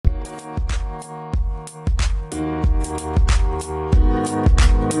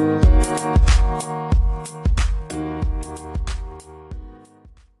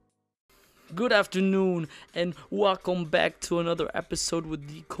Good afternoon, and welcome back to another episode with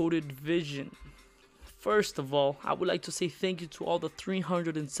Decoded Vision. First of all, I would like to say thank you to all the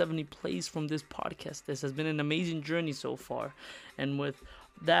 370 plays from this podcast. This has been an amazing journey so far. And with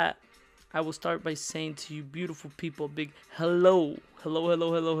that, I will start by saying to you beautiful people, a big hello. Hello,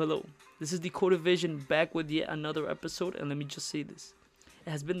 hello, hello, hello. This is Decoded Vision back with yet another episode, and let me just say this. It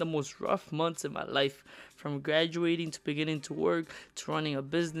has been the most rough months in my life, from graduating to beginning to work, to running a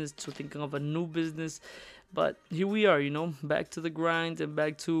business, to thinking of a new business. But here we are, back to the grind and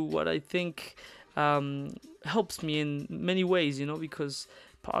back to what I think helps me in many ways, because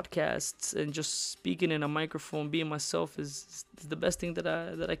podcasts and just speaking in a microphone, being myself is the best thing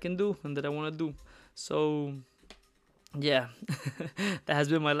that I can do and that I want to do. So yeah, that has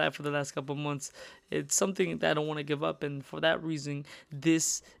been my life for the last couple of months. It's something that I don't want to give up, and for that reason,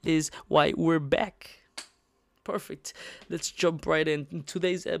 this is why we're back. Perfect. Let's jump right in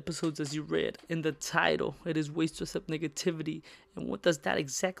today's episodes. As you read in the title, it is ways to accept negativity. And what does that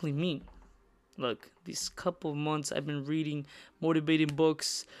exactly mean? Look, these couple of months I've been reading motivating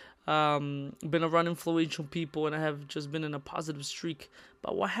books, been around influential people, and I have just been in a positive streak.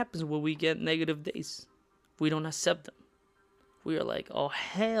 But what happens when we get negative days? We don't accept them. We are like, oh,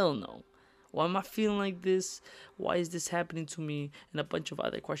 hell no. Why am I feeling like this? Why is this happening to me? And a bunch of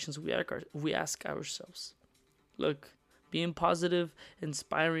other questions we ask ourselves. Look, being positive,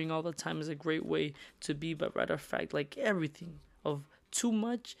 inspiring all the time is a great way to be, but matter of fact, like everything of too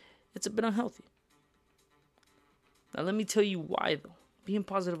much, it's a bit unhealthy. Now, let me tell you why, though. Being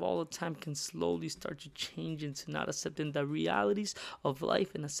positive all the time can slowly start to change into not accepting the realities of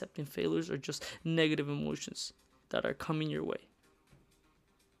life and accepting failures or just negative emotions that are coming your way.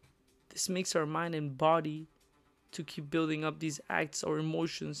 This makes our mind and body to keep building up these acts or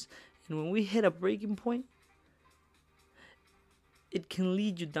emotions. And when we hit a breaking point, it can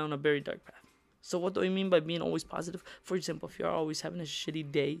lead you down a very dark path. So what do I mean by being always positive? For example, if you're always having a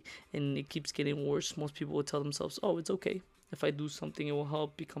shitty day and it keeps getting worse, most people will tell themselves, oh, it's okay. If I do something, it will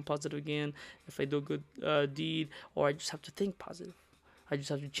help become positive again. If I do a good deed, or I just have to think positive. I just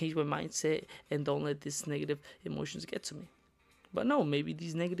have to change my mindset and don't let these negative emotions get to me. But no, maybe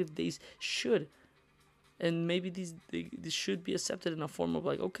these negative days should. And maybe these should be accepted in a form of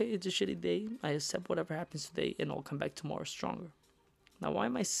like, okay, it's a shitty day. I accept whatever happens today and I'll come back tomorrow stronger. Now, why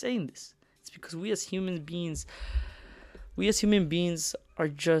am I saying this? It's because we as human beings are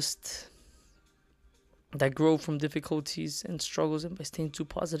just that grow from difficulties and struggles, and by staying too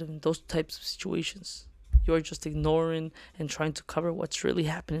positive in those types of situations, you're just ignoring and trying to cover what's really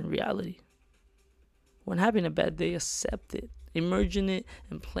happening in reality. When having a bad day, accept it, immerse in it,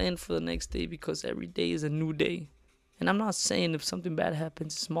 and plan for the next day, because every day is a new day. And I'm not saying if something bad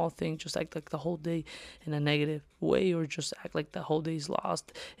happens, a small thing, just act like the whole day in a negative way, or just act like the whole day is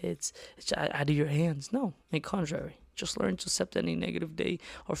lost. It's out of your hands. No, on the contrary. Just learn to accept any negative day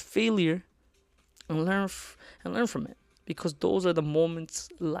or failure and learn from it. Because those are the moments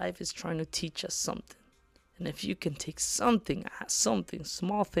life is trying to teach us something. And if you can take something,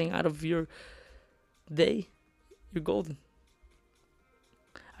 small thing out of your day, you're golden.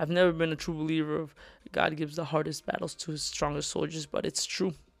 I've never been a true believer of God gives the hardest battles to his strongest soldiers, but it's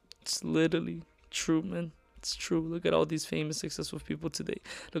true. It's literally true, man. It's true. Look at all these famous, successful people today.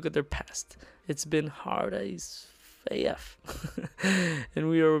 Look at their past. It's been hard as AF. And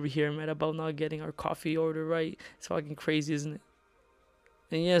we are over here mad about not getting our coffee order right. It's fucking crazy, isn't it?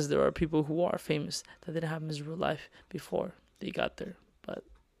 And yes, there are people who are famous that didn't have miserable life before they got there. But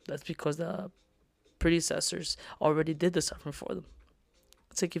that's because the predecessors already did the suffering for them.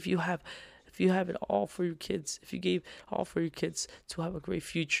 It's like if you have it all for your kids, if you gave all for your kids to have a great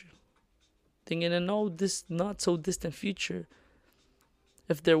future, thinking in this not so distant future,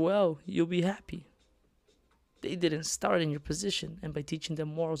 if they're well, you'll be happy. They didn't start in your position, and by teaching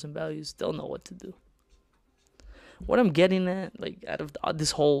them morals and values, they'll know what to do. What I'm getting at, like out of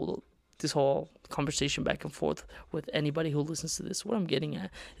this whole conversation back and forth with anybody who listens to this, what I'm getting at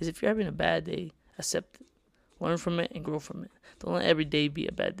is if you're having a bad day, accept it. Learn from it and grow from it. Don't let every day be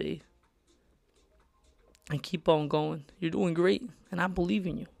a bad day. And keep on going. You're doing great. And I believe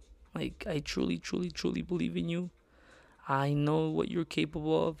in you. Like, I truly, truly, truly believe in you. I know what you're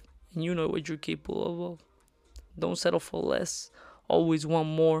capable of. And you know what you're capable of. Don't settle for less. Always want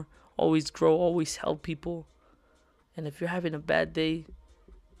more. Always grow. Always help people. And if you're having a bad day,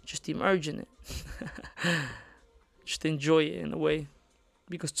 just immerse in it. Just enjoy it in a way.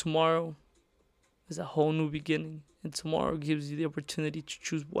 Because tomorrow is a whole new beginning, and tomorrow gives you the opportunity to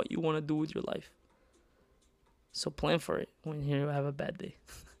choose what you want to do with your life. So plan for it when you have a bad day.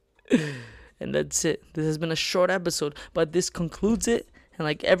 And that's it. This has been a short episode, but this concludes it. And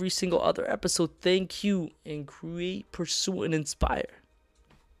like every single other episode, thank you, and create, pursue, and inspire.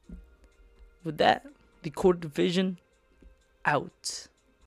 With that, the Quarter Division out.